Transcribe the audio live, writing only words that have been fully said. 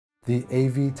The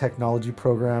AV technology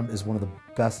program is one of the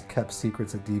best kept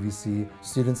secrets at DVC.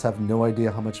 Students have no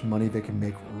idea how much money they can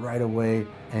make right away,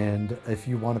 and if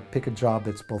you want to pick a job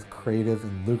that's both creative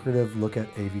and lucrative, look at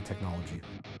AV technology.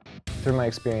 Through my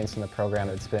experience in the program,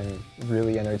 it's been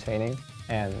really entertaining,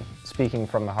 and speaking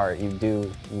from the heart, you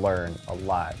do learn a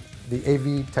lot. The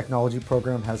AV technology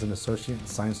program has an associate in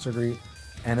science degree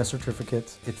and a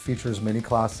certificate. It features many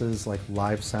classes like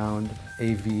live sound,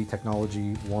 AV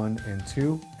technology 1 and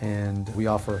 2, and we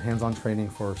offer hands-on training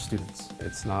for students.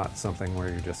 It's not something where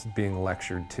you're just being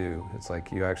lectured to. It's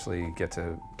like you actually get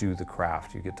to do the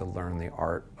craft. You get to learn the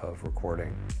art of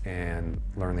recording and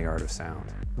learn the art of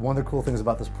sound. One of the cool things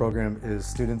about this program is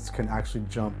students can actually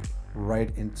jump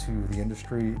right into the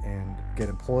industry and get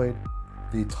employed.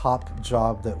 The top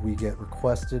job that we get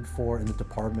requested for in the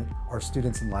department are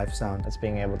students in live sound. It's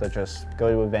being able to just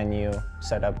go to a venue,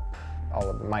 set up all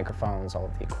of the microphones, all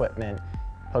of the equipment,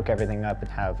 hook everything up and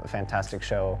have a fantastic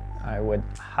show. I would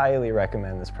highly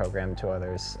recommend this program to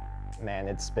others. Man,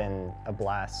 it's been a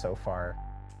blast so far.